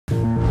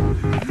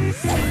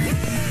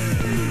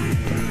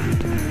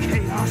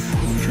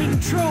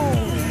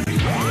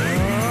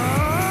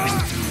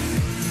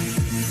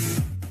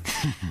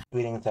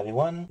Greetings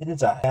everyone, it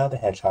is I, Shadow the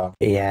Hedgehog.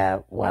 Yeah,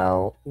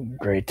 well,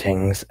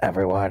 greetings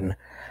everyone.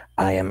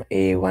 I am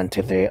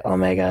E123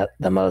 Omega,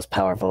 the most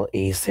powerful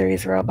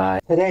E-series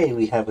robot. Today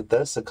we have with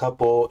us a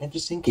couple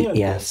interesting characters.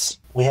 Yes.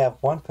 We have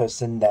one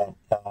person that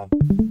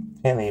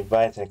apparently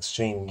rides an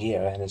extreme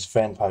gear, and his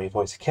friend probably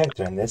voiced a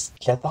character in this,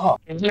 Shadow the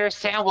Hawk. You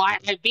understand why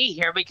I'd be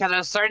here, because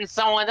a certain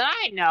someone that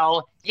I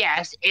know,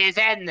 yes, is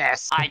in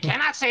this. I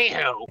cannot say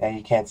who. And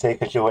you can't say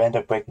because you'll end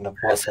up breaking the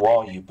fourth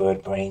wall, you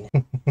bird brain.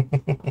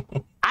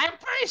 I'm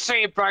pretty sure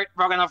you've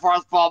broken the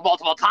fourth wall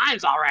multiple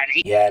times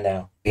already. Yeah, I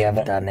know. We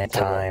have done it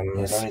times.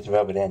 You don't need to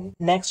rub it in.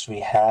 Next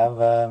we have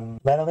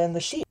Lanolin The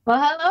Sheep.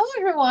 Well, hello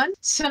everyone.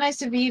 So nice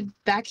to be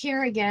back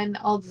here again,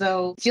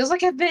 although feels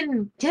like I've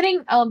been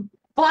getting a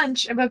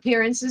bunch of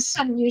appearances,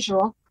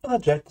 unusual. Well,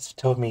 the directors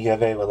told me you're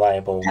very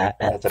reliable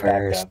as a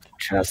backup.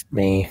 Trust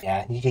me.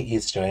 Yeah, you get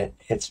used to it.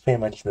 It's pretty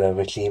much the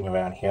regime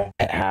around here.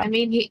 I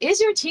mean, he is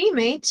your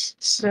teammate,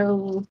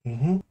 so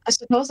I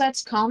suppose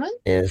that's common.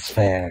 Is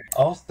fair.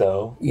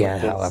 Also, Yeah,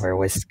 however,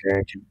 with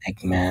Scourge and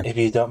Eggman. if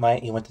you don't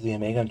mind, you went to the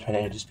Omega and trying to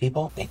introduce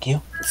people. Thank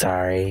you.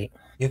 Sorry.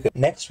 You're good.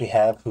 Next we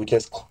have, who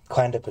just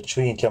climbed up a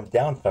tree and jumped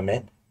down from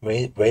it,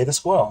 Ray the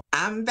Squirrel.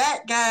 I'm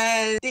back,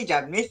 guys. Did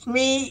y'all miss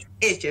me?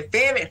 It's your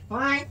favorite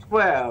flying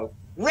squirrel,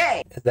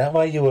 Ray. Is that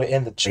why you were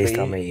in the tree? Please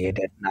tell me you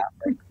did not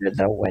break through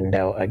the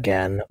window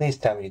again. Please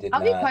tell me you did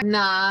I'll be not. quite.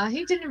 Nah,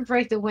 he didn't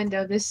break the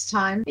window this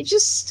time.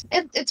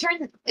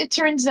 It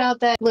turns out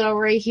that little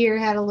Ray here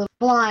had a little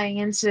flying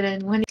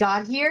incident when he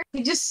got here.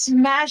 He just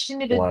smashed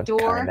into the What door.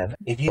 kind of...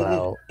 If you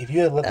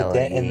had left a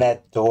dent in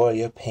that door,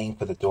 you're paying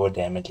for the door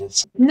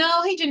damages.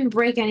 No, he didn't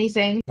break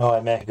anything. No,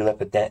 I meant if you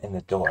left a dent in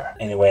the door.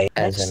 Anyway,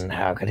 As in,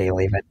 how could he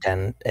leave it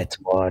then? It's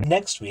wood.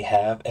 next we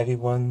have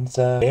everyone's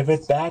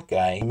favorite bad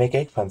guy to make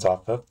egg puns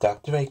off of,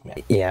 Dr.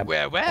 Eggman. Yeah.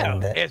 Well,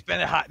 And, it's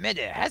been a hot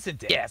minute,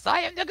 hasn't it? Yes, I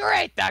am the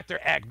great Dr.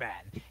 Eggman.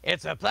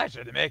 It's a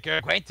pleasure to make your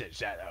acquaintance,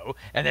 Shadow,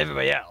 and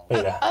everybody else.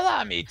 Yeah.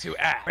 Allow me to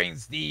ask,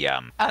 brings the, I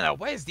don't know,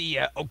 what is the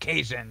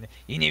occasion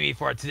you need me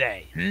for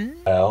today?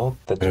 Well,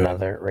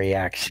 Another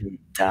reaction,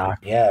 Doc.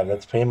 yeah,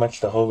 that's pretty much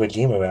the whole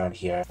regime around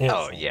here.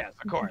 Oh, yes,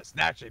 of course,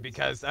 naturally,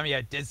 because, I mean,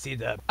 I did see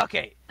the...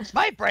 Okay,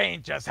 my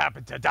brain just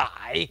happened to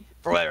die,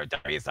 for whatever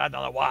reason, I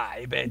don't know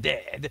why, but it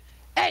did.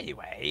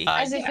 Anyway,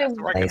 As if it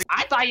we're Nice.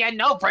 I thought you had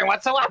no brain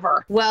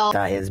whatsoever. Well,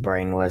 Thought his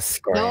brain was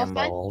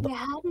scrambled.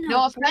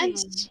 no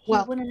offense.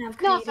 Well,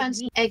 no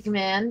offense,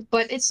 Eggman,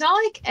 but it's not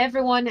like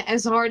everyone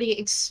has already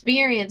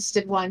experienced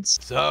it once.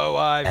 So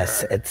I've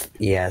Yes, heard. it's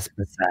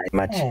besides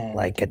much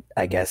like it.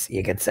 I guess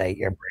you could say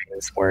your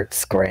brains were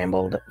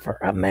scrambled for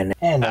a minute.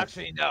 And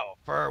Actually, no.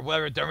 For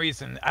whatever dumb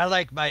reason, I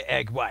like my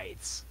egg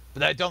whites,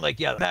 but I don't like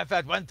yellow. Matter of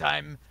fact, one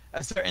time,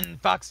 a certain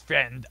fox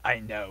friend I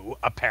know,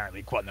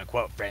 apparently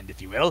quote-unquote friend,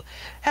 if you will,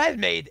 had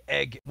made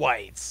egg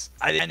whites,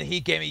 and he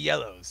gave me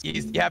yellows. You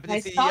happen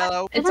to see the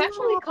yellow? It's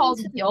actually called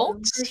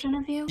yolks. Version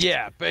of you?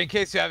 Yeah, but in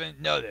case you haven't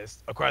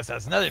noticed, of course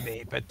that's another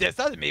me, but this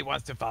other me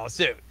wants to follow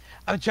suit.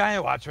 I'm trying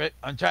to watch it.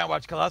 I'm trying to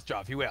watch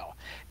cholesterol, if you will.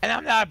 And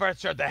I'm not about to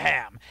short the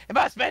ham. It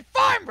must have been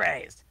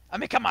farm-raised! I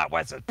mean, come on,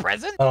 what's this,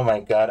 prison? oh my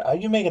god, are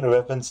you making a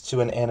reference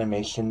to an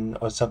animation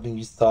or something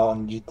you saw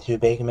on YouTube,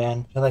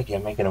 Eggman? I feel like you're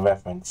making a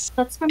reference.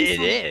 That's from It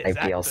Sonic. is,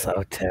 I feel actually.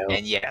 so too.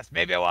 And yes,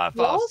 maybe I want to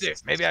follow What?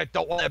 suit. Maybe I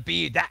don't want to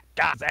be that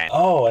guy's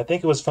Oh, I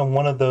think it was from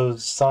one of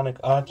those Sonic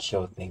Art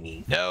Show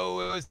thingies. No,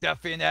 it was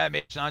definitely an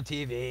animation on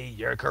TV.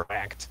 You're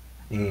correct.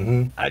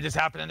 Mm-hmm. I just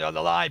happen to know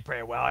the line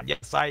pretty well, and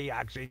yes, I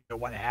actually do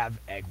want to have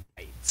egg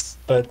whites.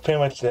 But pretty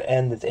much to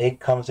end this egg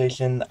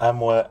conversation, I'm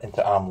more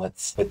into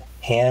omelets with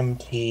ham,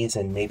 cheese,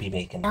 and maybe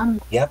bacon.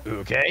 Yep.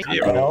 Okay.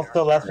 And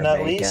also, last but not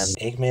Bacon. least,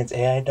 Eggman's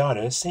AI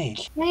daughter,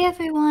 Sage. Hey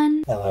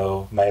everyone.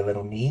 Hello, my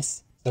little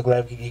niece. So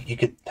glad you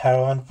could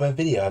power on for a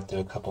video after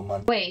a couple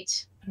months.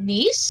 Wait,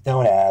 niece?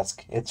 Don't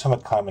ask. It's from a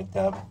comic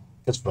dub.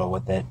 Just roll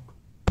with it.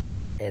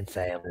 It's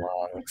a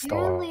long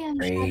Apparently I'm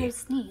story.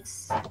 Shadow's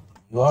niece.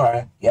 You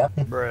are. Yep.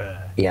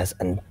 Bruh. Yes,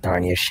 and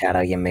darn you, Shadow,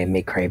 you made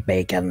me crave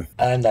bacon.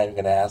 I'm not even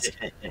gonna ask.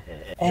 You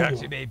Anyway,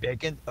 actually made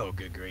bacon? Oh,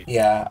 good grief.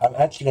 yeah, I'm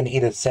actually gonna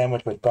eat a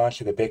sandwich with brown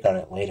sugar bacon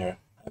on it later.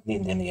 I've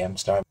eaten in the M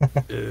Star.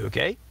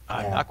 Okay.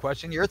 I'm Yeah. not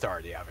questioning your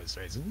authority, obvious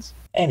reasons.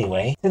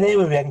 Anyway, today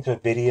we're reacting to a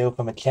video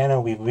from a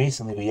channel we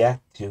recently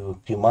reacted to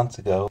a few months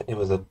ago. It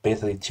was a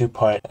basically two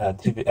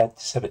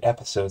separate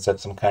episodes of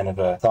some kind of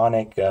a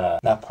Sonic,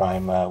 not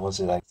Prime, was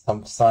it like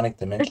some Sonic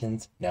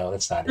Dimensions? No,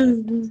 that's not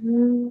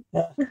it.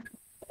 Yeah,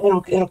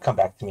 it'll come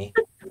back to me.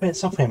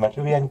 So pretty much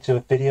we're reacting to a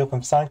video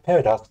from Sonic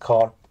Paradox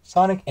called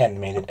Sonic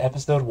Animated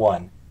Episode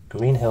 1,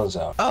 Green Hill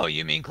Zone. Oh,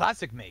 you mean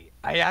classic me?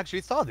 I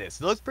actually saw this.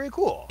 It looks pretty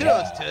cool.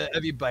 Yeah. Kudos to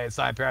everybody at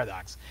Sonic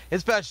Paradox,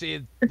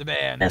 especially the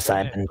man, Yes, the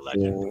I've myth, been the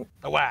legend, seeing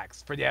the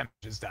wax for the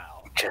animation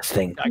style.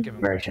 interesting I give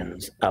him credit.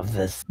 versions of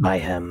this by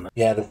him.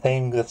 Yeah, the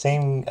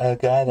same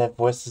guy that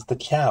voices the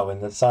Chow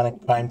in the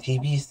Sonic Prime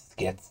TV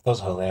skits.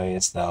 Those are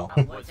hilarious, though.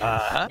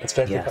 Uh-huh.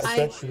 Especially, Yes.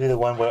 especially the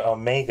one where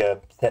Omega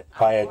set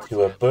fire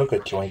to a burger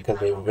joint because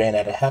they ran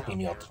out of Happy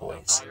Meal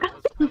toys.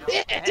 Did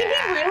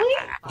he really?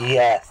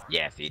 Yes.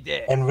 Yes, he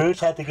did. And Rouge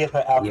had to get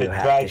her You outfit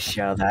have dried. to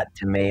show that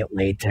to me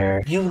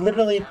later. You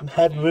literally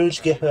had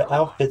Rouge get her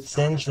outfit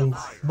singed and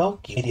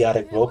smoke, you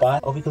idiotic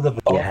robot. All because of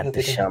You have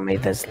to show me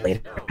this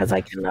later because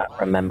I cannot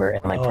remember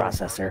in my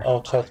processor.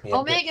 Oh, trust me.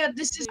 Omega,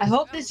 I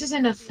hope this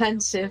isn't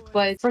offensive,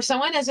 but for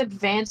someone as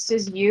advanced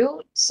as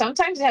you,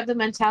 sometimes they have the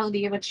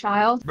mentality of a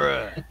child.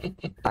 Bruh.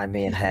 I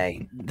mean,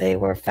 hey, they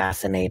were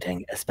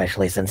fascinating,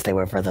 especially since they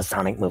were for the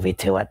Sonic movie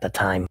too at the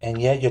time.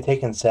 And yet you're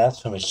taking sass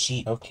from a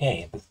sheep.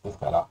 Okay, this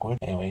got awkward.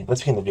 Anyway,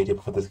 let's begin the video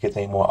before this gets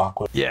any more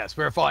awkward. Yes,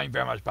 we're falling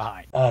very much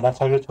behind. Not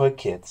targeted toward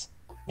kids.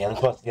 Yeah,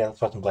 let's watch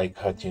some Blake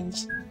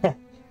cartoons.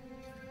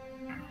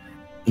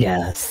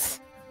 Yes.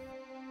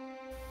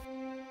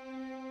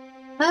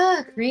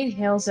 Green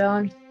Hill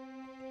Zone.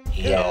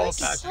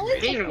 Yes. I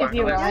like to give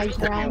you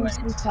ride around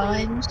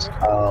sometimes.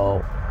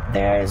 Oh,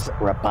 there's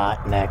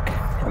Robotnik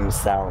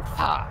himself.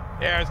 Ah,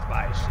 there's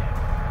my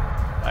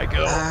ship. My good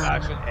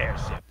old-fashioned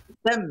airship.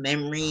 The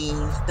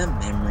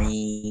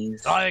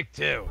memories. Sonic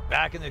 2,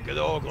 back in the good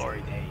old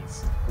glory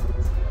days.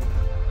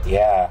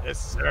 Yeah.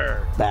 Yes,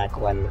 sir. Back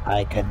when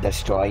I could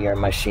destroy your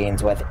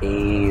machines with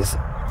ease.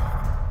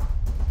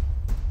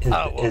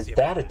 Is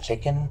that a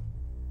chicken?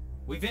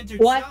 We've entered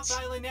What?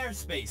 South Island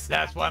airspace.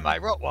 That's one of my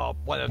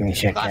one of the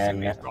Chicken.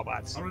 classic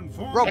robots. Are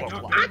informed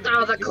Robocop. I thought it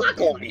was a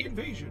cluckoid.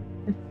 invasion.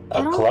 A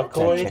It's a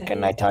cluckoid?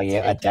 chicken, I tell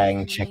you, a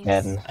dang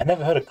chicken. I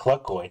never heard of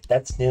cluckoid.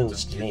 That's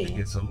news to me.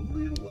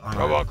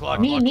 Roboclock.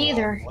 Me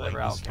neither.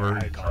 Whatever else.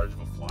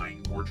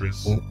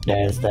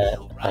 There's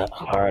the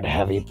hard,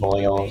 heavy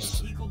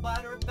boils.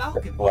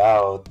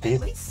 Wow,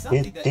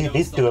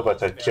 these two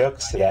robots are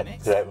jerks to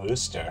that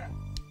rooster.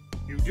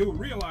 You do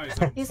realize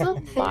that These look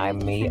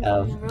Remind me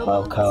of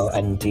Loco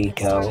and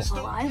Deco.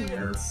 Special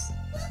islands.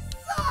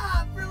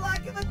 for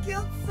lack of a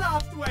guild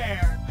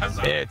software.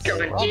 It's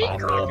Remind me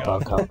of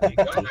Loco and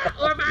Deco.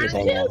 Or about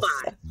Everything a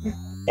else.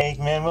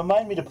 Eggman,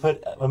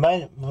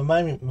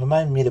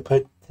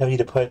 tell you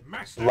to put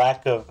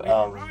lack of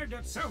Arrived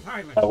at South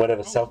Island.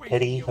 whatever,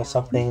 self-pity or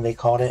something they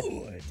called it.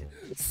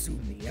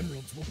 Soon the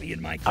emeralds will be in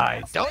my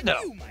I don't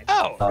know.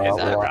 Oh, Oh, is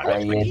that a what are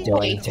rabbit? you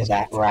doing to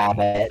that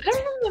rabbit? I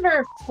don't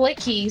remember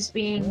Flickies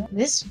being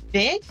this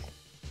big.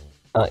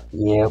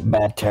 You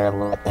better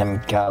let them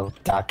go,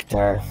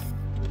 Doctor.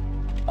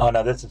 Oh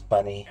no, this is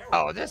funny.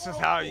 Oh, this is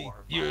how you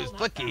use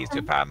flickies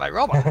to power my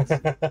robots.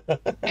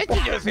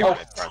 Introduce me to my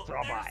first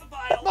robot.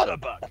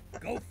 Motorbug.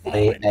 Go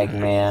The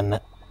Eggman.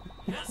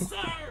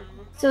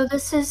 So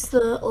this is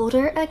the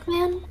older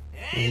Eggman?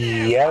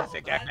 Yep.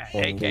 Classic Eggman,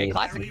 aka The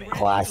Classic Man.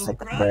 classic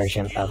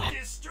version of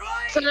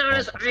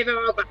Sometimes I'm a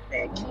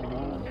robotic.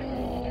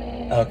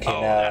 Okay,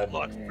 Oh, that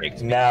look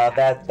freaks me now out.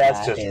 that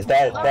That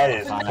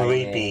is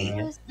creepy.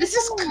 fine. This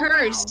is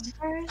cursed.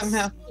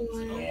 Somehow.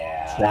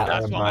 Yeah. That That's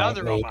one of my reminds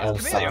other me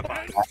robots, of Chameleon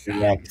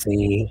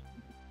Sonic.exe.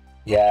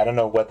 Yeah, I don't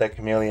know what that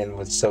chameleon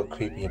was so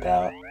creepy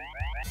about.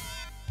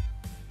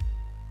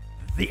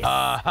 This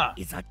Uh-huh.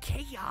 is a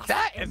chaos.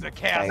 That is a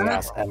chaos.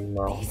 Chaos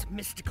Emerald. These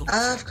mystical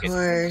Of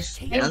course.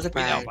 We know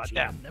Unsurprised. about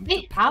them.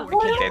 They have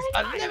one There's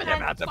unlimited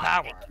amounts of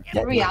power.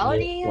 Let me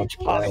reality, hear Which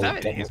I boy think? Oh,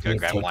 didn't could you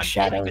grab take one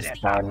Shadow's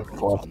infinite turn,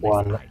 fourth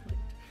one?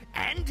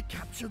 And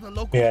capture the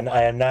local. Yeah, and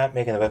I am not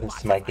making a reference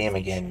to my game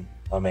again,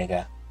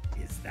 Omega.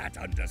 Is that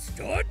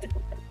understood?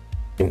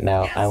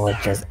 No, I was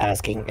just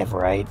asking if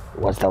Ray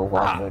was the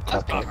one who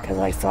took it because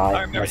I saw I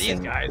it remember these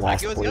missing guys like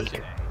last it was week.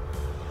 yesterday.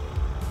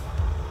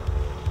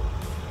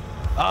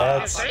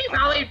 That's- They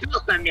probably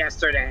built them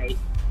yesterday.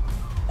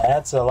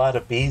 That's a lot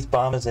of bees,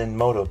 bombers, and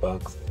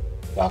motorbugs,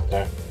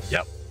 Doctor.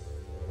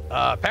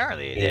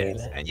 Apparently it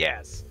is, and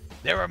yes,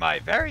 they were my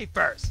very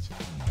first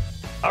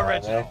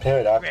original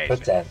Paradox creation.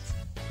 presents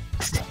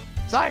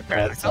Sorry,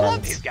 Paradox, I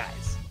love these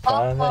guys.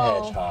 Shadow the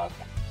Oh, Hedgehog.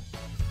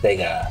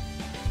 Sega.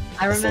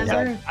 I This is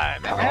remember. I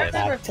Call remember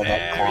back this to the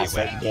very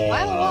classic well. game.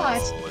 I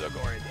watched. Oh, the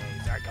glory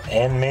days are coming.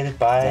 Animated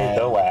by Dang.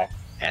 The Wax.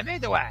 And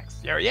made the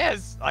wax. Here he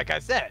is, like I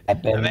said.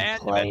 I've The been man, the myth,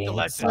 the playing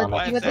legend,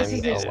 Sonic the But this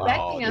is 3 a lot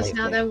expecting us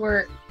now that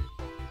we're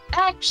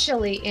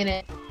actually in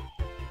it.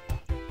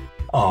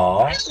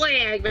 Aww. Actually,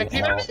 Eggman, do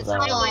you remember the Yeah,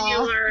 time when you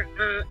Aw. were,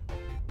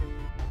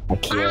 A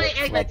cute,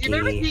 Eggman, do you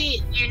remember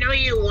flicky. the,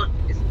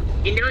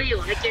 you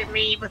like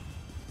it meme?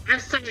 I'm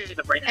sorry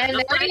to bring that And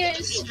up, but there I it think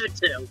is. you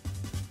too.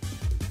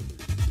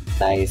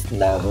 Nice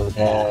know who that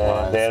And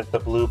was. there's the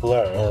blue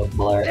blur. Blue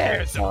blur.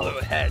 There's the blue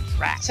head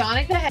rat.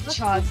 Sonic the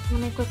Hedgehog,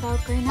 Sonic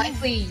without green eyes.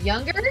 likely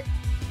younger.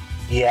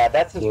 Yeah,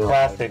 that's his You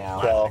classic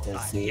now self. to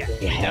see Yeah, the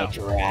we know. hedge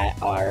rat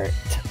art.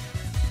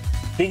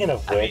 Speaking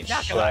of I mean, which,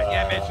 not gonna lie,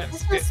 yeah, I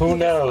mentioned who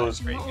knows?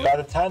 Pretty good. By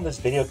the time this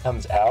video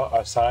comes out,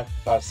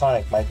 our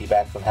Sonic might be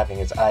back from having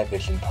his eye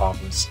vision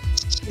problems.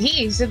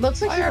 Jeez, it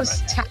looks like he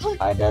was talented.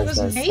 Why It does was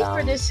this made for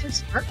sound this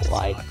since birth.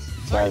 like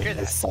Sorry to does hear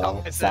this that.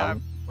 song It's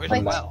sound really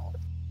like- well.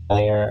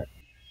 familiar?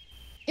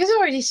 He's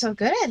already so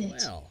good at it.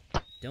 Well,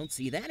 don't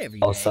see that every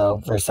day.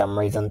 Also, for some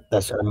reason,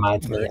 this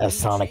reminds me of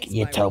Sonic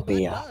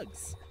Utopia.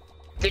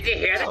 Did you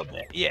hear Oh,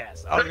 that?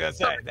 yes, I was gonna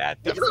say that.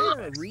 Is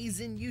there a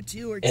reason you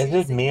two are Is it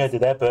chasing me or this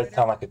did that bird critter?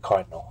 sound like a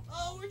cardinal?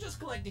 Oh, we're just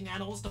collecting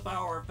animals to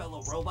power our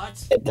fellow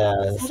robots. It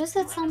does. How does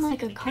that sound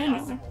like a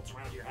cardinal?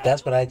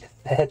 That's what I just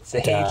said,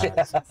 Sage.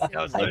 Does. That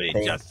was I literally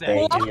think just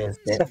they saying. used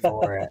it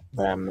for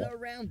them.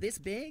 Around this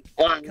big?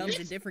 What? Comes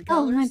in different Oh,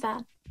 colors. my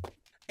bad.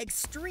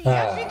 Extreme.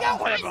 Ah. We got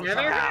one of them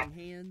Never somehow. heard.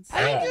 Hands. I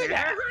Yeah. didn't do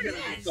that. Never heard of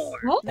it before.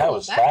 Oh, That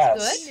was that's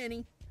fast. Seen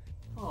any?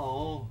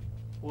 Oh,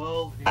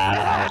 well.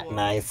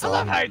 Nice I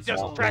love how you one,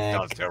 just wrecked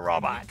those two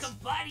robots. So,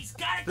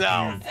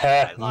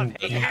 I love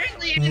hating.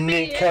 Apparently,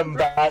 Nick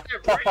Combat.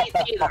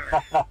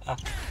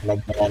 And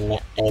again,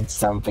 it's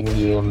something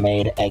you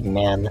made,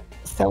 Eggman,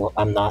 so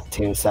I'm not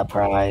too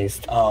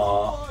surprised.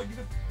 Aw.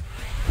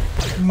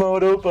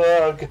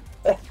 Motobug.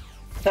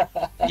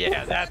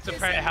 Yeah, that's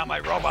apparently how my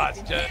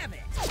robots just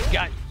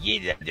got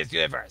yeeted in this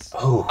universe.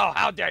 Oh, Oh,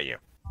 how dare you!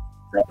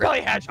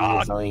 Really,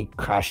 Hedgehog? Easily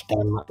crushed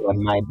them with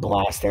my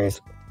blasters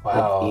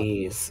wow. with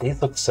ease.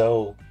 These look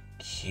so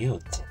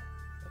cute.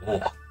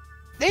 Ugh.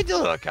 They do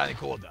look kind of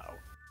cool,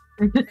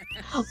 though.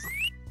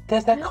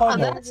 There's that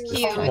cardinal. that's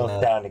cute. Cardinal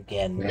down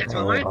again. It's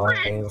my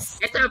friend.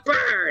 It's a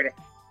bird.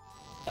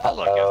 Oh,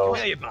 look, Uh-oh.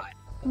 it's Chameleon Bot.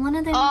 One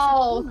of them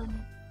Oh. is a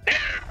woman.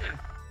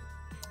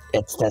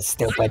 It's the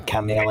stupid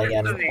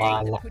chameleon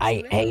one.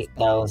 I hate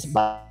those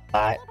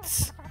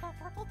bots.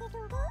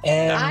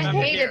 And, I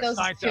Remember hated here, those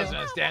Sonic two. doesn't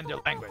understand their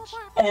language.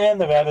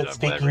 and the rabbit For whatever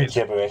speaking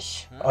reason.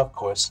 gibberish. Of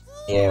course.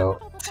 You.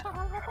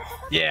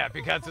 Yeah,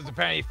 because it's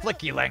apparently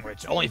Flicky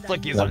language. Only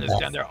Flickies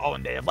understand their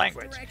own native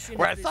language.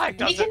 Whereas Sonic He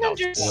doesn't can know.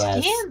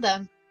 understand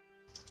them.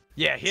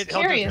 Yeah, he'll just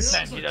Curious.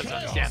 pretend he doesn't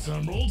understand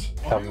them.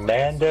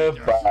 Commander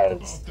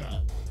Buzz.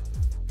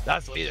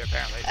 That's the leader,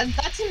 apparently. And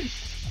that's in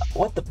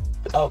What the?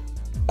 Oh,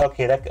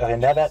 okay. Okay.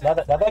 Now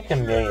that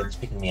chameleon's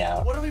speaking me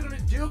out. What are we gonna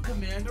do,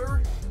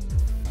 Commander?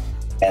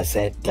 Yes,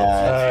 it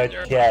does.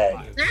 Okay.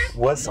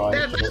 What's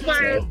The best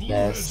part.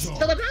 This.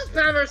 So the best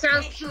power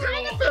sounds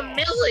kind of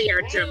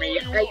familiar to me.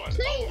 I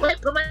can't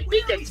quite put my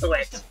feet into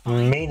it.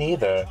 Me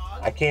neither.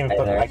 I can't.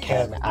 Neither I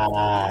can't. can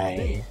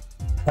I.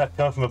 I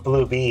come from a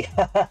blue bee.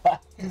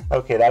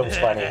 Okay, that was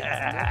funny.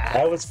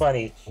 That was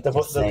funny.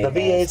 The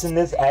VAs in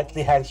this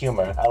actually had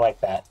humor. I like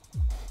that. Oh,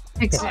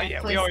 exactly.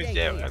 yeah, we always do.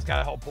 That's kind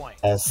of the whole point.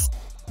 Yes,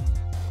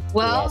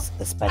 Well, yes,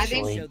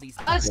 especially.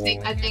 I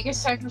think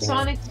it's time for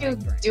Sonic to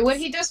do what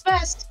he does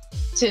best.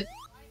 To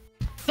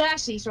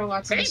bash these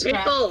robots in Hey, the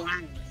scrap. people.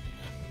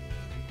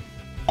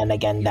 And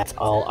again, that's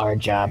all our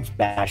jobs,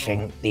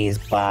 bashing these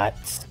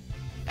bots.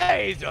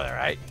 Hey, he's doing it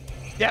right.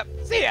 Yep,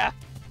 see ya.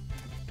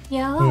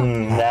 Yeah.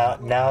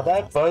 Now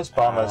that buzz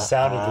bomber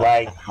sounded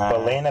like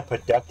Balena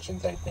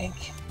Productions. I think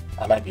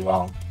I might be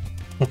wrong.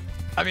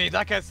 I mean,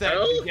 like I said at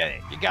the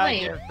beginning, you gotta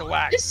Wait, give the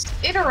wax. This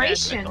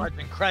iteration,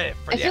 Credit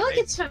for I the feel like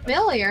it's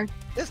familiar.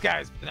 This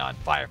guy's been on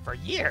fire for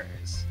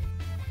years.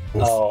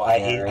 Oh, I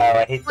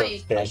hate those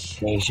Wait. fish.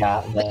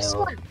 Deja This vu.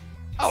 one,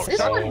 Oh, This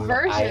sorry. one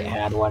version. I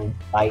had one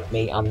bite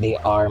me on the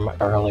arm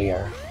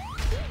earlier.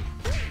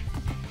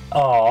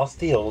 Oh,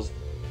 steals.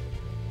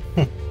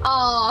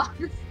 aw,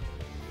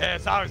 Yeah,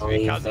 it's always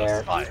Believe because there.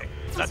 of Sonic.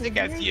 Nothing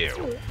against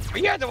you.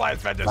 But you're the one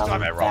who's been destroying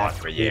my robots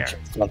for years.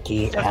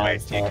 Flicky Just wait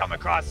has till you it. come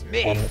across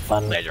me And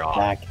fun later on.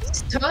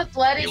 fact, don't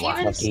let it You are.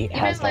 Flicky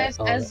has even their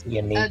own as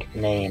unique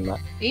name.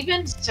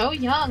 even so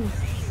young.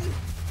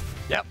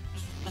 Yep.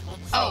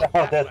 Oh,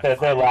 Oh,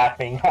 they're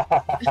laughing.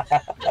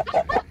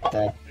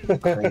 The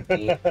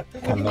creepy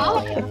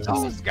chameleons.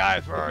 Those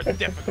guys were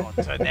difficult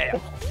to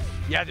nail.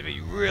 You had to be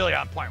really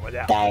on point with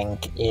them.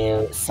 Thank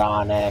you,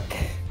 Sonic.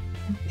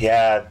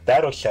 Yeah,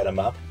 that'll shut him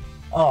up.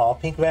 Oh,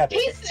 pink rabbit.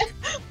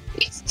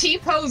 he's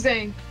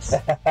T-posing.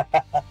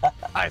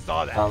 I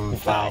saw that. Fun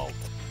fact,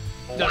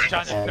 Just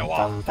trying to and show off.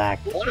 fun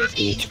fact,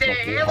 each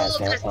cookie has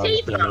their own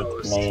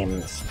unique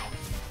names.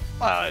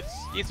 Well,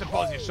 he's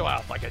supposed to show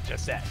off, like I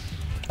just said.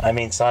 I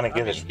mean, Sonic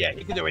I is. mean, yeah,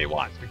 he can do what he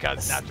wants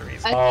because that's the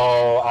reason.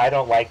 Oh, I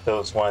don't like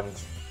those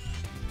ones.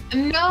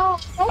 No,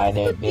 I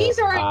did these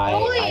are I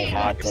annoying.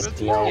 had to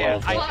deal Yeah,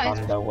 with it I-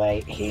 on the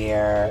way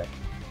here.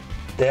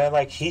 They're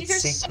like heat These are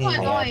so seeking. I had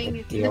annoying to in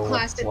the deal with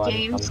classic one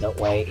games. on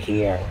the way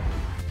here.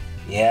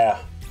 Yeah.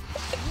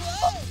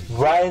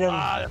 Ride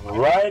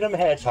him,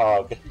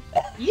 hedgehog.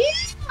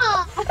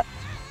 Yeah.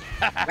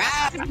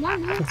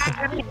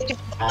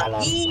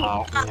 Alan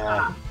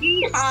partner,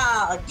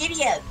 Yeehaw!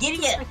 Giddy up!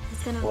 Giddy up! He's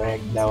gonna we're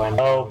run. going.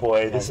 Oh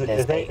boy, this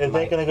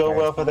ain't gonna go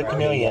well for the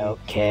chameleon. rodeo,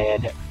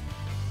 kid.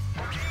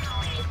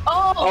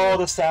 Oh, Oh,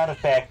 the sound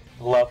effect.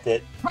 Loved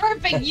it.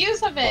 perfect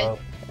use of it. Oh,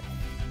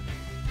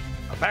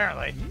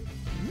 Apparently.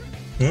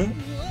 Hmm?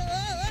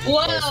 this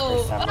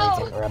Whoa. for some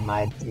Oh, reason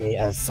reminds me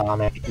of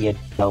Sonic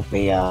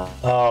Utopia.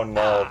 Oh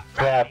no,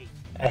 crap.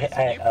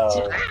 I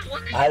oh,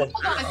 crap.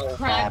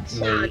 Crab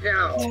meat.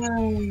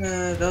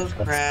 Those It's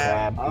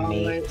crab. crab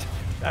meat.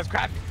 That's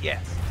crap.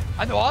 Yes.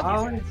 I know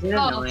all these. Oh,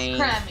 Oh,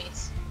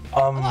 crabmies.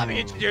 Let me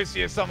introduce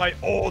you to some of my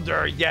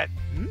older yet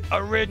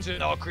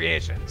original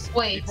creations.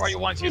 Wait. Before you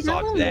ones you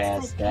saw today.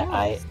 Yes, that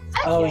I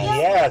Oh Yeah.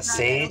 yeah,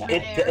 Sage.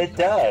 It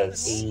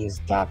does.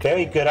 ease Doctor.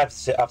 Very good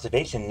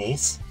observation,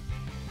 niece.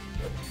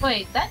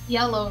 Wait, that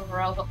yellow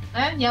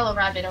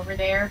rabbit over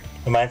there.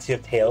 Reminds you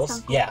of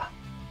Tails? Yeah.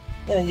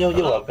 Yeah, you're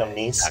welcome,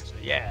 niece.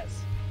 Actually,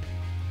 yes.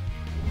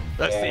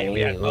 Let's see, we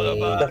have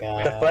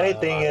Motobug. The funny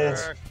thing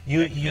is,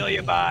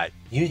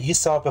 you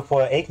saw it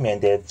before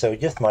Eggman did, so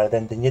you're smarter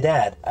than your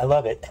dad. I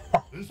love it.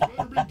 This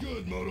better be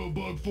good,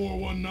 Motobug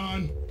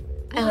 419.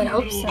 I would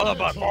hope so.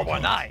 Motobug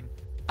 419.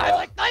 I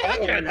like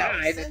 900.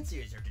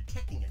 Sensors are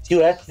detecting it.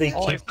 You actually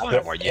Oh, keep it's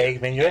coming for you.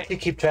 Eggman. You actually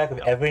keep track of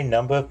every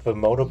number for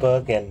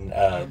Motobug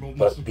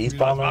and Beast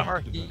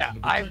Bomber. Yeah,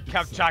 I've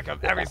kept track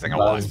of every single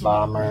Buzz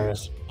one.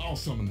 bombers. I'll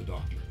summon the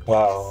doctor.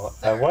 Wow,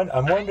 I'm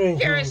wondering. I'm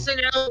curious to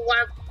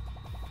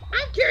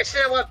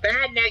know what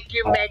bad neck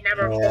you made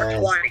number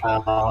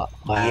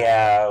 420.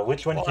 Yeah,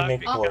 which one did you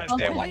make I for?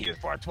 understand why you used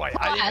 420.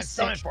 I didn't even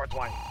summon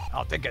 420.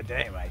 I'll think I did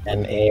anyway.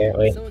 And here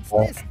we So it's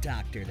this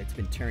doctor that's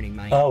been turning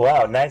my. Oh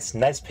wow,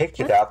 nice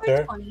picture,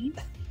 Doctor.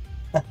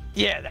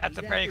 Yeah, that's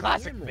a pretty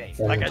classic to me.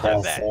 Like I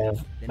just said.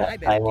 impressive. Then But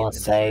better I get won't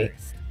them say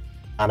first.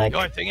 Sonic The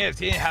only thing is,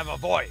 he didn't have a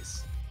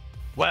voice.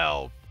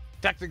 Well,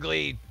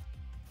 technically,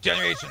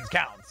 generations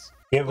counts.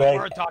 Get But ready.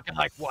 we're talking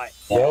like what?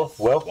 Well,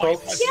 20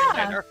 folks. plus years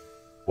Yeah. later?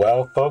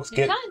 Well, folks,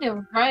 You're get kind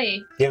of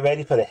right.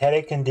 ready for the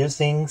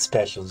headache-inducing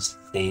special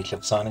stage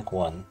of Sonic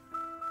 1.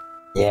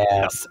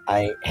 Yes,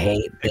 I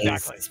hate these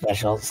Exactly.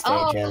 special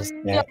stages.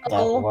 Oh, They're the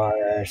no.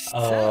 worst.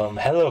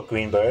 Hello,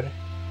 Greenbird.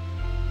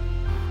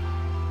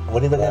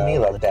 What are you looking at me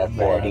like that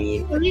for? Birdie.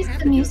 At least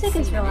the music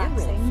is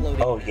relaxing.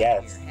 Oh,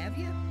 yes. Have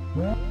you?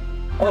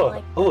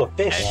 Oh, a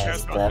fish.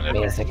 Yes, the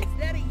music. Is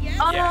that a yes?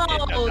 Yeah, it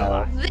does a Oh,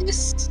 lot.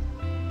 this.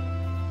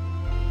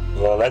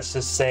 Well, let's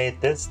just say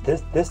this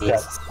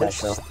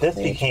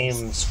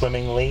became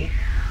swimmingly.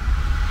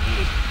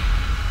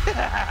 Well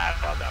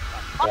done.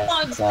 Oh,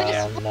 Yes, this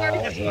now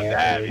part.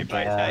 here we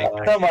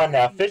go. Come on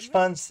now, fish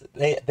puns.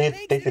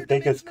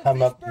 They just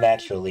come up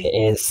naturally.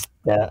 Is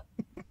the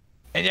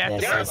And yet,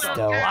 this there is are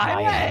still my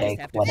live headache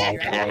eggs. when I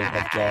play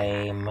the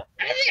game.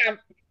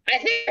 I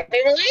think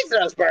they released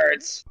those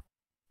birds.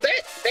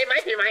 They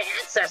might be my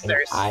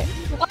ancestors.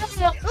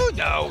 Who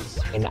knows?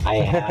 And I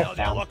have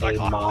found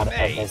a mod of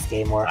this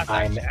game where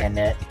I'm in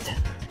it.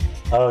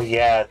 Oh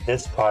yeah,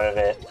 this part of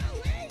it.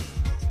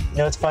 You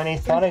know, it's funny.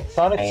 Sonic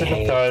I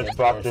hate Superstars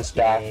brought this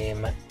back.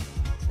 game.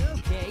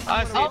 Okay.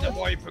 Honestly, the Oh,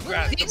 more you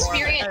progress, the the more of a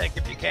experience- headache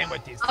it became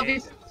with these I'll be-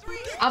 games.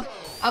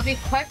 I'll be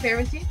quite fair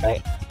with you.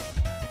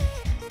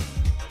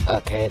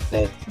 Okay,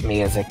 the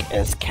music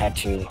is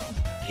catchy.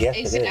 Yes,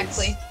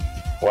 Exactly. it is.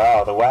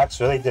 Wow, the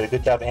Wax really did a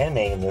good job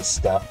animating this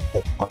stuff.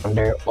 I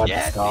wonder what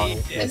Yes, song he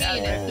this did. The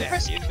Yeah. is.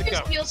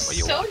 perspective feels What do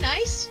you so want?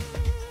 nice.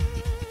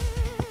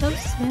 So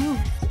smooth.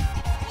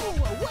 Oh,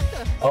 what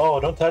the? Oh,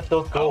 don't touch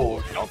those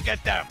gold. Oh, don't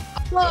get them.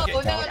 Whoa, Okay,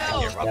 no, now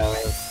no. you're up.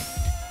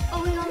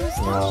 Oh, we almost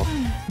No, lost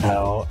him.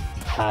 no,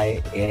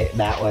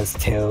 that was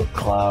too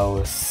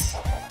close.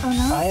 Oh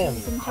no. I am-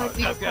 It's been hard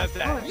to I was gonna say.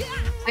 before.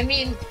 I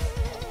mean,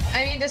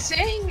 the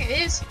saying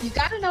is, you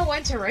gotta know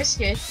when to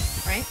risk it,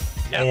 right?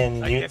 Yep,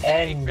 And like you- if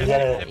and you you miss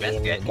gotta- it, you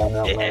missed it.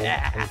 Gonna learn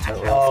Yeah. into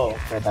risk Oh, it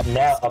for the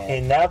now, biscuit.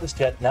 okay,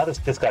 now this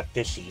just got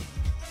fishy.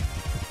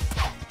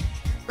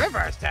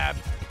 Reverse tab.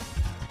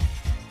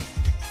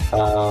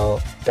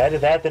 Oh, Better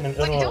that than an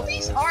Wait, Uno. don't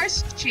these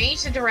R's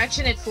change the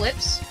direction it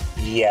flips?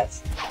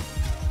 Yes.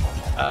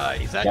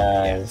 He said,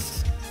 yeah.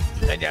 does.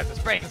 Then you have the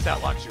springs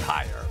that launch you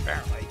higher,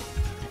 apparently.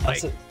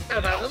 Like, How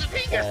about the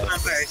finger Yes.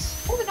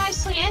 bumpers? Oh,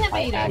 nicely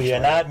animated. I We are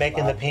not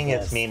making the love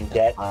peanuts this. meme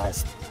debt.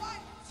 Honestly.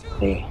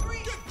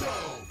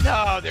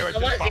 no, they were It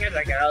just was bumping. years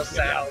ago,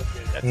 so.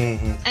 That's it.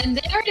 Mm-hmm. And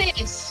there it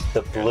is.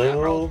 The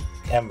blue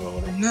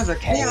emerald. Another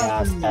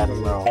Chaos chaos.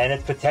 Emerald. And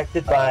it's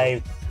protected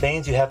by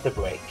things you have to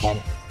break.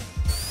 And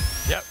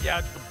Yep,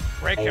 yeah,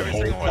 break I every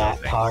hate single one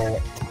of that those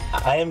things.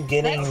 part. I am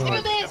getting Let's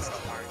do this.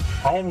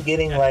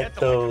 like that's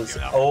the one those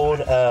you're doing.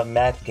 old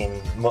match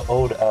game,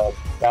 old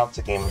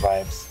bouncer game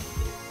vibes.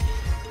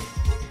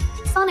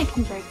 Sonic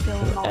can break the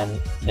wall. And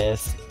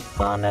this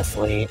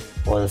honestly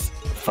was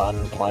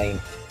fun playing.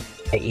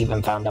 I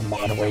even found a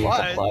mod where you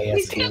could play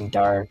as Team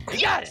Dark.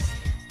 You got it!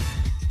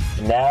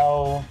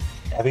 Now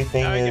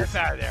everything Now he is gets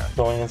out of there.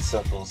 going in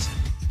circles.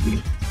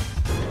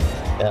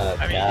 Oh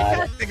I mean, you god,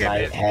 gotta think of my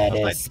it as head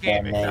a is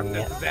game, except spinning.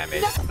 this is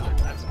animation time,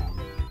 that's all.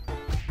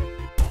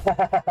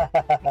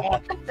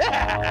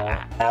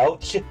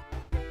 Ouch.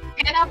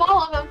 Can't have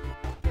all of them.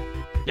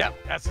 Yep,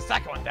 that's the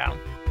second one down.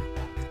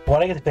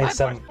 What I get to My think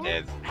some.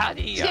 question is, how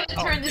do you... He's gonna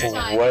turn this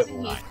time, What?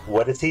 isn't he?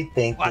 What is he Watch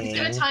He's thinking?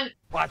 gonna time.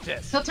 Watch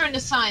this. He'll turn the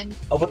sign.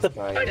 Oh, what the?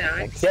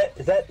 Is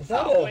that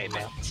Oh, a? wait a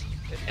minute.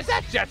 Is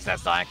that Jet Set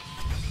Sonic?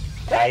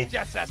 I-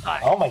 Jet Set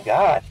Sonic. Oh my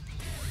god.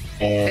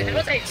 Did And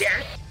you say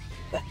Jack?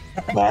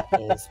 that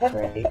is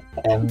great.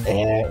 And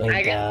there we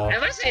I go.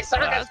 must say,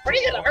 Sonic has pretty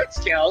good art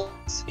skills.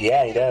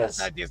 Yeah, he That's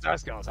does. not these art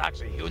skills,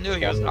 actually. Who knew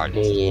he was an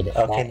artist? Indeed, that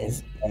Okay,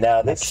 is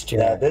now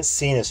mixture. this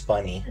scene is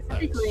funny.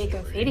 Specifically It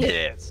graffiti.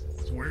 is.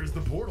 Where's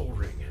the portal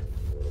ring?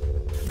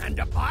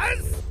 Commander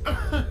Buzz?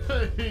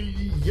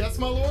 Yes,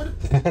 my lord?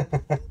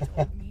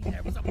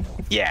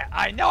 Yeah,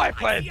 I know I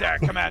put it there,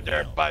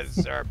 Commander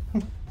Buzz, or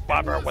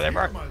Bubba, or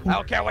whatever. I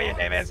don't care what your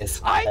name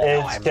is. I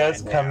know It's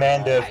just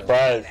Commander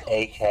Buzz,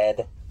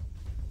 egghead.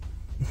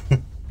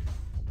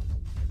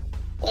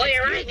 Oh,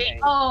 you're right.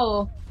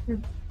 Oh,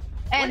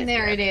 and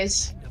there it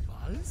is.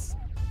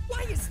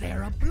 Why is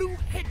there a blue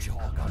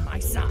hedgehog on my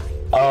side?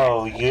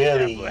 Oh,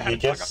 really? You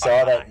just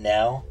saw that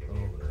now?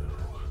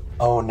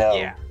 Oh no.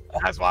 Yeah,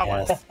 that's what I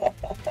want.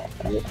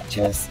 You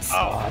just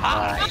saw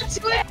that. Let's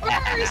do it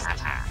first.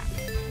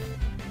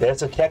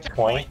 There's a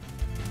checkpoint.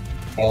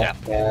 It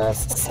goes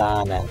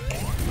Sonic.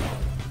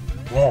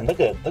 Man, look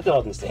at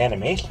all this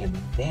animation.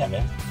 Damn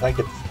it. Like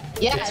it's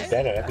Yes.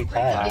 better every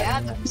time.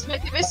 Yeah, the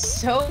perspective is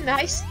so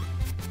nice.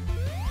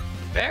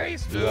 Very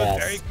smooth,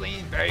 Yes. very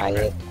clean, very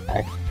crisp.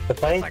 The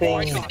funny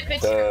thing,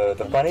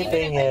 the funny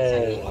thing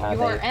is,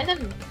 Your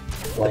enemy.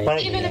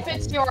 Even if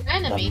it's your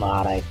enemy, The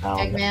mod I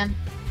found. Eggman.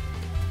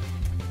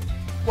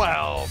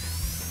 Well,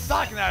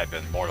 Sonic and I have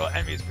been mortal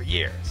enemies for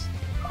years.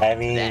 I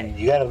mean,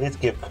 you gotta at least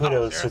give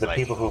kudos to the seriously?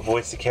 people who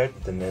voiced the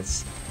characters in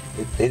this.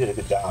 They did a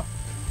good job.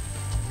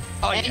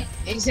 Oh yeah,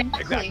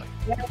 Exactly.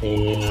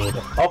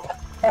 Oh.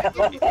 I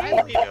believe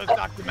it was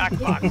Dr.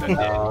 MacBox.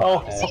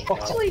 Oh. Is he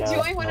actually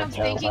doing what I'm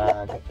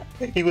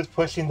thinking? He was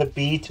pushing the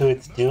bee to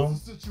its doom.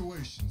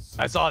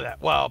 I saw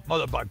that. Well,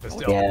 Motorbug, but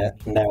still. Yeah,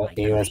 no,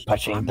 he was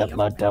pushing the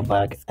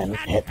Motobug and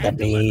hit the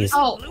bees.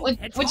 Oh,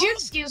 would you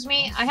excuse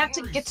me? I have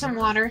to get some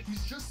water.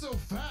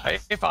 Hey,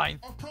 you're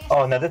fine.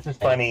 Oh, now this is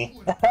funny.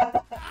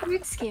 You're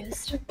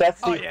excused. That's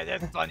Oh the, yeah,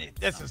 that's funny.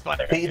 This is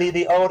funny.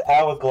 the old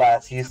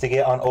hourglass you used to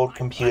get on old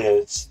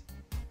computers.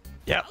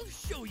 Yep.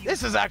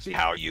 This is actually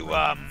how you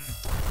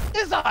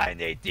design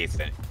a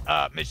decent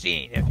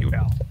machine, if you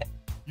will.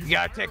 You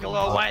gotta take a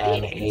little one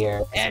And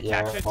here and your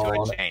attach it to a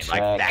old chain like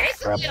that.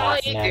 Basically, all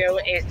you do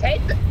is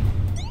take the.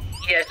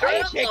 You throw I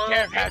it take along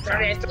care of and that.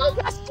 turn it into a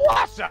That's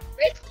awesome.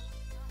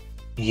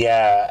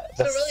 Yeah.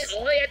 So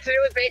really, all you have to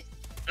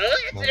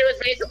do is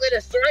basically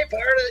destroy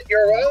part of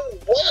your own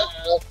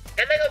wall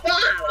and make a ball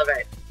out of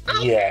it.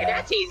 Okay, Yeah.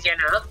 that's easy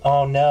enough.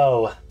 Oh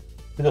no.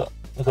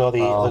 Look at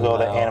all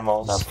the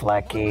animals. The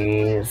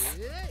fleckies.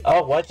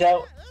 Oh, watch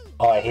out.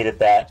 Oh, I hated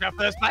that. Watch out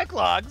for the spike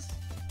logs.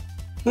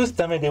 Whose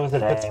stomach did with the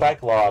put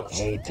spike logs?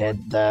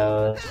 Hated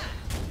those.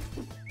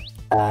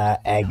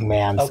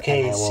 Eggman's.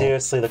 Okay, and I will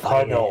seriously, the fight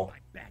cardinal.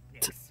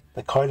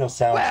 The cardinal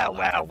sounds.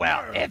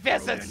 Well, if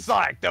it's in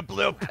Sonic, the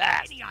blue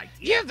pest,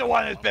 you're the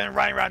one who's been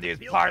running around these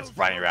parts,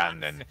 running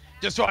around and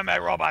destroying my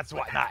robots and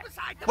whatnot.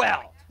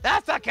 Well,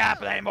 that's not gonna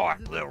happen anymore,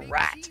 blue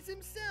rat.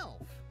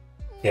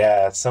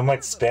 Yeah, so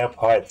much spare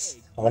parts.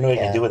 I wonder what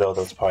you can do with all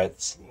those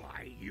parts.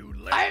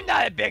 I'm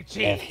not a big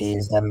cheese. If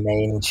he's the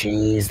main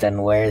cheese,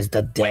 then where's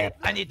the Wait, dip?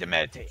 I need to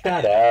meditate.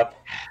 Shut up.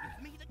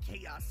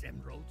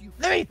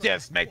 Let me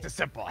just make the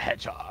simple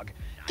hedgehog.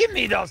 Give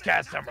me those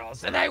cast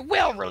emeralds, and I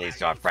will release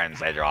your friends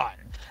later on.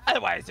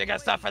 Otherwise, you're gonna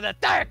suffer the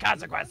dire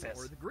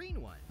consequences.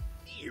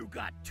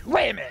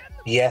 Wait a minute.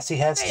 Yes, he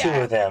has two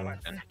of them.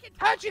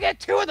 How'd you get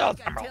two of those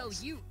Tell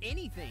emeralds? you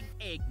anything,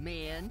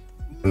 Eggman.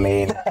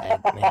 Main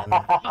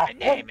Eggman. My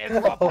name is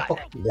Robot.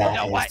 You That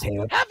know is what?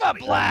 too Have a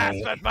blast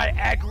funny. with my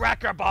egg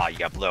wrecker ball,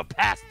 you blue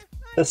pest.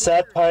 The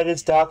sad part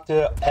is,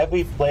 Doctor,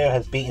 every player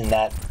has beaten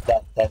that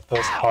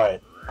first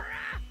part.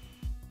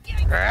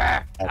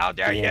 How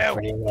dare Being you?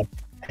 pretty much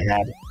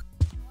had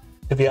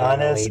To be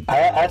honest, I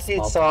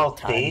actually saw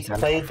multiple Faith times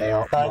play and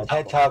failed Sonic the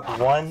Hedgehog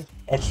 1,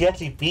 and she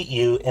actually beat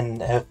you in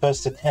her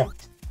first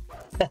attempt.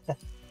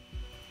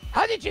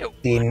 How did you?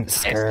 Seen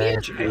Scourge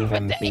Excuse me,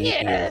 even but beat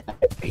yeah.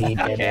 you. He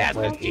did it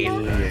with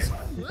ease.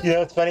 You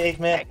know, it's funny,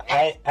 Eggman.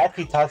 I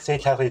actually taught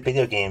Sage how to play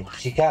video games.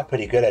 She got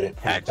pretty good at it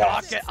pretty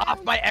Hedgehog, fast. get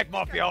off my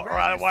Eggmobile, or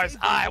otherwise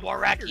I will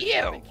wreck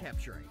you.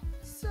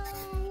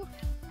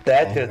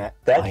 That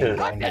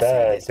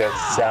I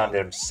just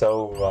sounded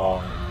so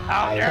wrong.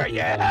 How dare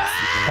you?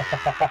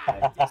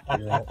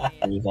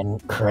 Even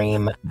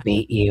Cream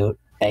beat you,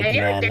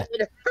 Eggman.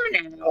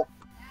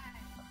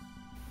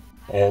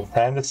 It's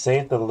time to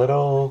save the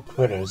little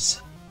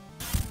critters.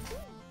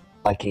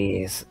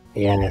 Luckies,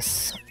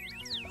 yes.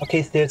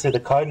 Okay, seriously, the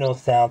cardinal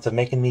sounds are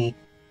making me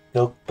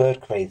go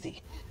bird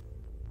crazy.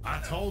 I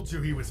told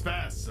you he was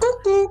fast, sir.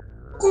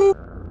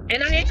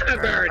 And I am a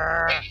bird.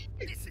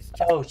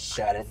 Oh,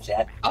 shut it,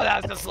 Jet. Oh,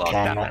 that was just a little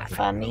Kinda step.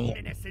 funny.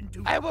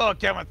 I will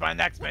again with my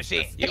next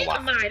machine. You Keep in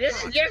watch. mind,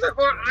 this is years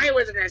before I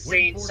was in this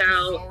scene,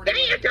 so there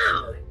you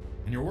go.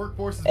 And your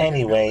workforce is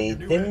Anyway,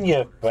 didn't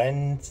your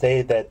friend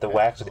say that the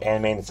wax was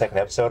animated in the second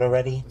episode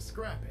already?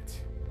 Scrap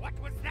it. What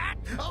was that?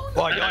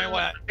 Well, you only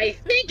want. I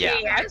think Yeah,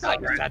 he I has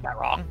thought you said that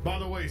wrong. By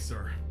the way,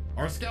 sir,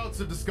 our scouts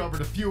have discovered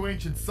a few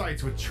ancient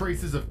sites with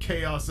traces of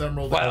Chaos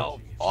Emerald.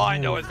 Well, all I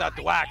know is that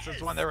the wax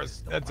is when there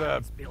was.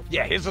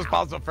 Yeah, he's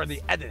responsible for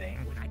the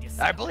editing.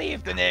 I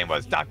believe the name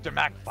was Dr.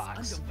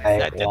 MacFox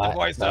that did the what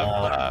voice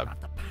of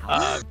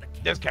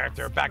this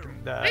character back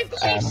in the. I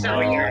believe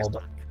so, yes.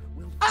 Emerald.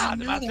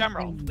 The Master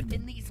Emerald.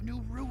 Within these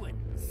new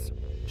ruins.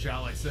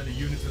 Shall I send a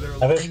unit to their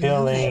I have a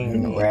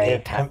feeling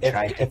Ray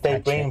if they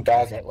bring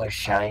back, it was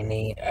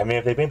shiny. I mean,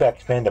 if they bring back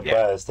Commander Yeah.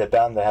 Buzz, they're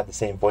bound to have the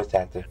same voice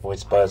actor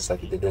voice Buzz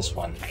like they did this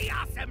one.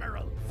 Chaos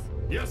Emeralds.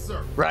 Yes,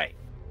 sir. Right.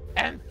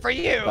 And for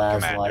you,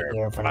 Buzz Commander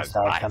Lightyear from Buzz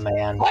Star Light,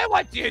 Command. all I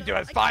want you to do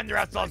is find the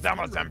rest of those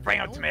demos and bring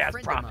them to me as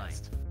Friend of mine.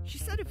 promised. She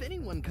said if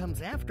anyone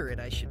comes after it,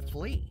 I should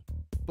flee.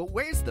 But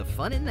where's the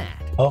fun in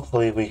that?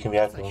 Hopefully we can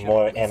react to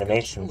more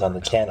animations on the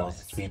channel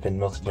since we've been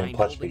mostly doing Mind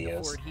plush holding the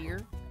videos. fort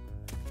here?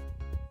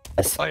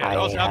 Yes, Oh yeah, I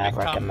those have have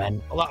become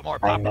recommend. a lot more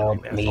I popular.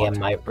 know me and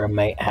my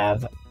roommate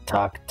have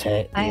talked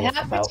to I you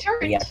have about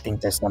returned. reacting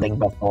to something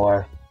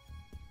before.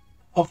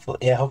 Hopefully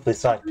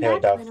Sonic Welcome back,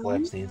 Paradox Lanolin.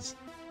 flips these.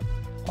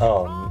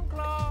 Oh,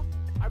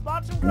 I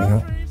bought some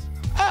Mhm. groceries.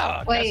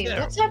 Oh, Wait,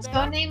 that's what's that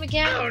phone name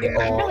again? Oh, I can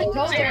really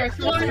go there if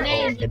you the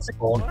name. It's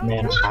Old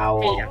Man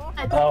Owl.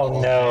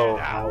 oh no,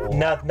 Owl.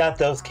 not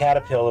those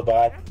caterpillar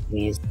bots.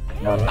 Please,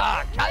 no,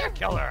 Ah,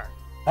 Killer.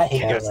 I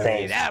hate those Caterpillar. See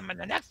things. them in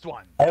the next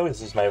one. I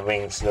always lose my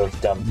rings to those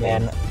dumb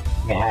man, things.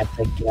 you had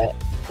to get.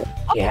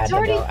 Oh, You had it's to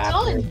already go after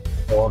done.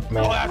 Old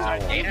Man Oh, that's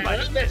right. Owl. Name I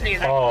love this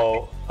music.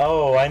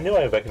 Oh, I knew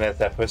I recognized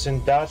that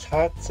person, Josh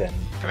Hudson.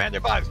 Commander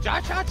Buzz,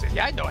 Josh Hudson.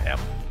 Yeah, I know him.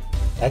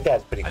 That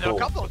guy's pretty I know cool. a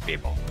couple of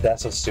people.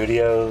 That's what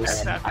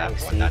Studios. That's I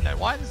see.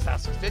 191,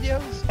 Sasso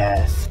Studios.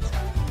 Yes.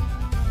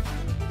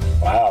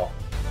 Wow.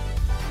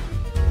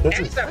 This That's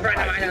is a friend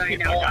of mine that I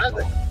know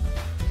of.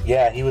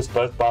 yeah. He was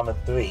Buzz Bomber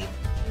 3.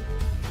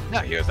 No,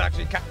 he was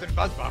actually Captain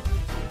Buzzbomber.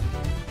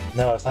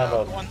 No, it's not the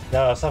about. one-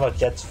 No, it's not about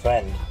Jet's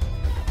friend.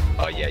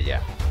 Oh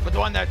yeah. But the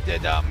one that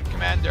did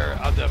Commander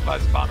of the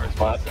Buzz Bombers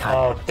was. What kind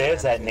Oh, of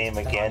there's that name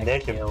again.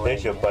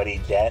 There's your buddy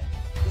Jet.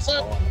 He's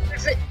Well, gone.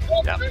 this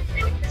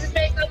is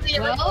based on the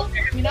Well,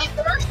 you know-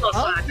 original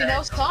Oh, Sonic. you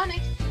know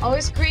Sonic,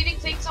 always creating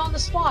things on the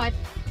spot.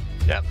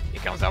 Yep, he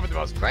comes up with the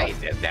most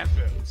craziest dance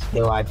moves.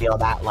 do I feel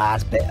that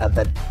last bit of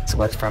the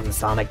was from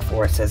Sonic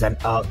Forces and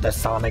the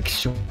Sonic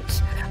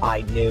shoots?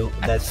 I knew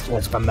this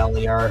was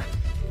familiar.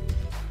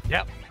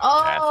 Yep.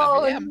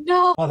 Oh SFM.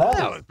 no! Oh,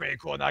 That was pretty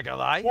cool, not gonna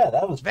lie. yeah,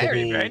 that was Very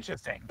pretty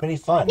interesting. pretty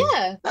fun.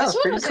 Yeah, That this was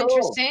one was pretty cool.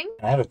 interesting.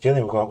 I have a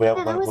feeling we're going.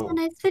 Yeah, that was a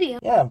nice video.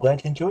 Yeah, I'm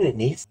glad you enjoyed it,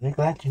 niece. I'm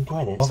glad you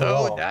enjoyed it. So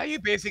Overall. now you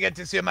basically get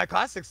to see what my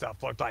classic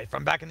stuff looked like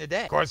from back in the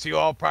day. Of course, you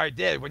all probably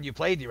did when you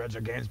played the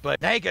original games,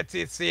 but now you get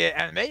to see it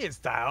animated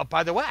style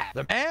by the way.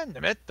 The man, the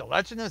myth, the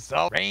legend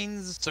itself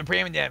reigns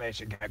supreme in the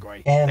animation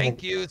category. And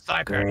Thank you,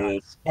 Sonic Great.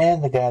 Paradox.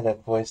 And the guy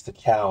that voiced the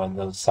cow in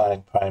those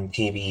Sonic Prime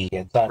TV,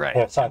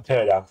 Sonic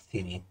Paradox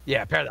TV.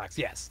 Yeah, Paradox.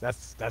 Yes,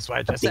 that's what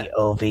I just said. The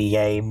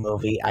OVA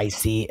movie I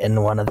see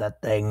in one of the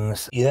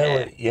things.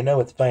 You know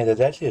what's funny?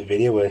 There's actually a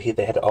video where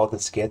they had all the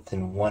skits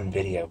in one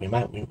video.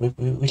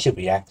 We should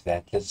react to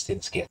that just to see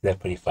the skits. They're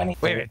pretty funny.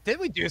 Wait a minute, did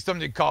we do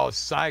something called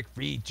Sonic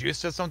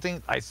Rejuiced or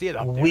something? I see it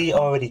up there. We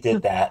already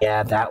did that.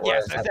 Yeah, that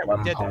Yes, was I said at we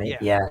one did that, point. yeah.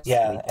 Yes,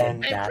 Yeah, we did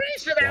and- I'm that. pretty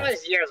sure that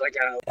was years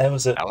ago. That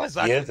was, That was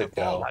actually years the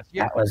fall ago. last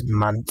year. That was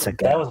months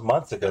ago. That was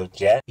months ago,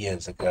 Jet.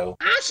 Years ago.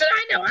 How should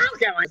I know? I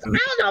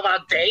don't know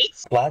about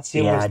dates. Last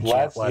year Yeah, was Jet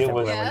last year wasn't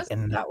was really Yes.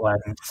 in that one,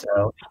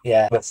 so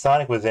yeah, but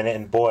Sonic was in it,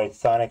 and boy,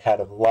 Sonic had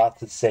a lot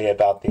to say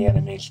about the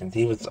animations.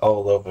 He was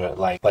all over it,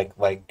 like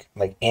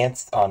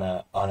ants on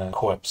a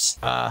corpse.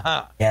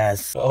 Uh-huh.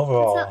 yes. But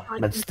overall,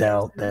 But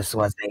still, this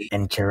was an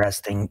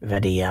interesting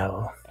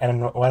video.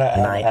 and what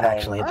And I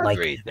actually like.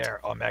 Agreed there,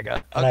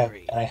 Omega. and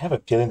Agreed. I have a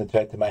feeling the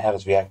director might have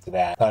us react to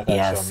that. Sonic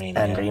Yes, Show and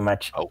Mania. pretty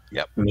much Oh,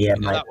 yep. me and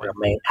know my that one.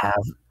 roommate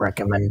have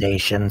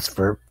recommendations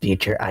for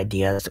future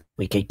ideas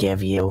we could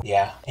give you.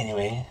 Yeah.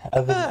 Anyway,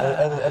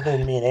 other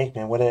than me and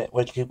Eggman,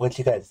 what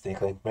you guys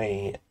think? Like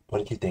Ray, what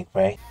did you think,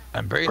 Ray?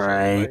 I'm pretty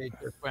Right. sure Ray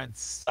just went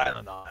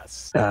silent on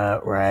us.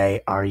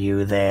 Ray, are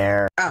you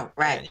there? Oh,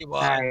 right.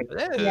 Anyone? Sorry.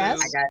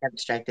 Yes. I got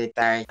distracted.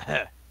 Sorry.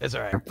 It's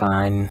alright. You're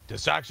fine.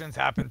 Distractions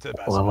happen to the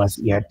best. What of was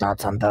us. your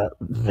thoughts on the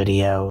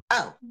video?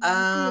 Oh,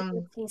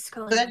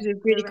 so that's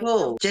pretty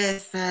cool.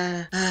 Just,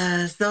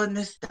 so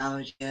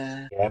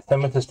nostalgia. Yeah, if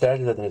someone's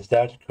nostalgia, the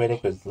nostalgia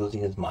critic was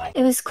losing his mind.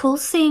 It was cool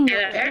seeing the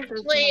And older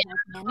actually, version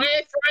of my Eggman.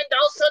 friend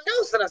also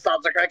knows the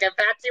nostalgia critic. In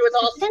fact, he was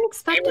I also didn't in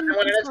expect him to one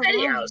of be his so long.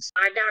 videos.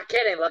 I'm not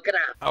kidding. Look it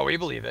up. Oh, we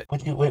believe it.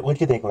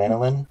 What'd you think,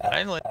 Lanolin?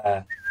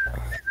 Lanolin.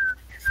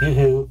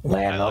 Yoo-hoo.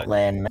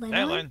 Lanolin.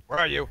 Lanolin, where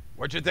are you?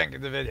 What'd you think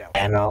of the video?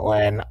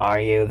 Lanolin, are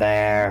you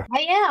there?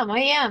 I am.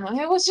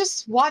 I was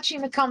just watching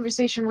the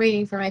conversation,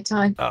 waiting for my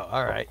time. Oh,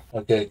 alright.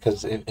 Okay,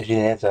 because if you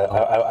didn't answer,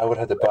 I would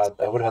have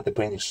to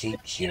bring the sheep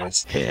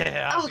shears.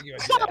 Yeah, I Oh, think you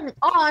would do come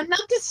on!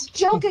 Not this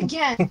joke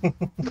again.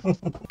 that.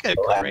 Good,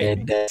 I great.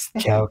 did this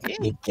joke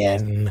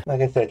again.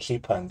 Like I said,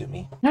 sheep hung to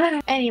me.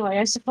 Anyway,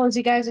 I suppose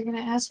you guys are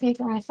gonna ask me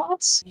for my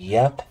thoughts.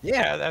 Yep.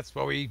 Yeah, that's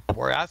what we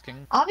were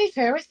asking. I'll be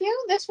fair with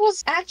you. This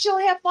was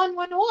actually a fun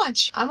one to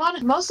watch. I'm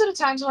on most of the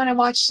times when I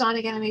watch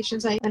Sonic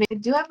animations, I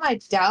do have my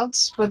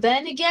doubts, but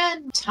then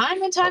again,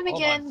 time and time Hold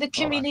again, on, the hold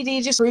on.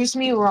 community just proves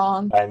me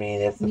wrong. I mean,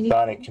 it's the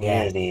Sonic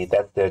community.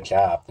 That's their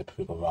job to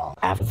prove it wrong.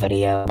 After the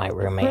video, my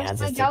roommate Where's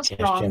has my a house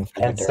suggestion from? for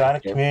the And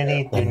Sonic director.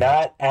 community, do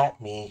not at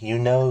me. You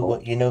know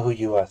who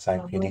you are,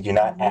 Sonic community. Do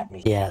not at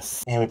me.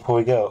 Yes, And before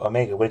we go,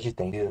 Omega, what did you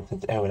think?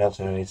 Since everyone else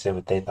already said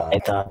what they thought. I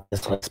thought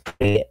this was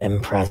pretty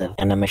impressive.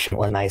 Animation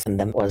was nice and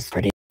then was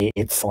pretty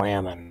It's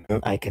slamming.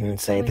 I can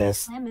say Wait,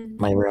 this. slamming.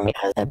 My roommate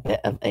has a bit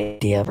of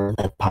idea for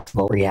the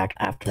possible react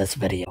after this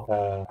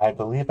video. I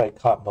believe I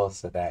caught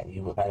most of that.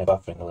 You were kind of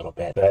buffering a little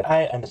bit, but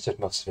I understood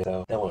most of it,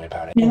 so don't worry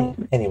about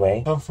it.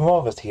 Anyway, from all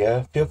of us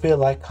here, feel free to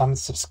like, comment,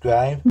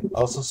 subscribe.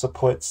 Also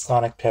support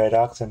Sonic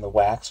Paradox and the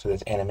Wax for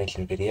this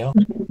animation video.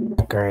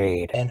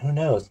 Great. And who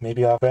knows,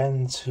 maybe our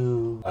friends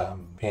who,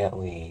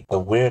 apparently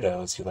the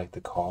weirdos you like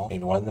to call,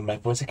 maybe one of them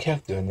might voice a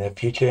character in their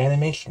future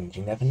animations.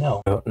 You never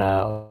know. Who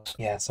knows?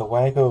 Yeah, so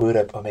why go boot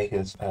up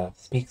Omega's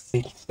speak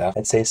stuff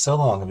and say so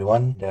long,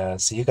 everyone.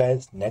 See you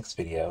guys next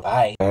video.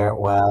 Bye.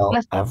 Farewell,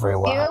 See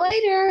everyone. you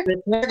later.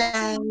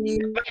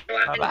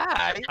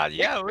 Bye-bye.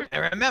 Adios.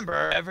 And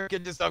remember, never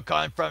get yourself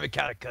calling from a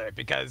caterpillar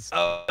because,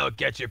 oh, it'll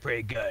get you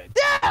pretty good.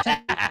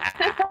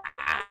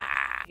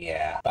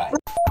 Yeah, bye.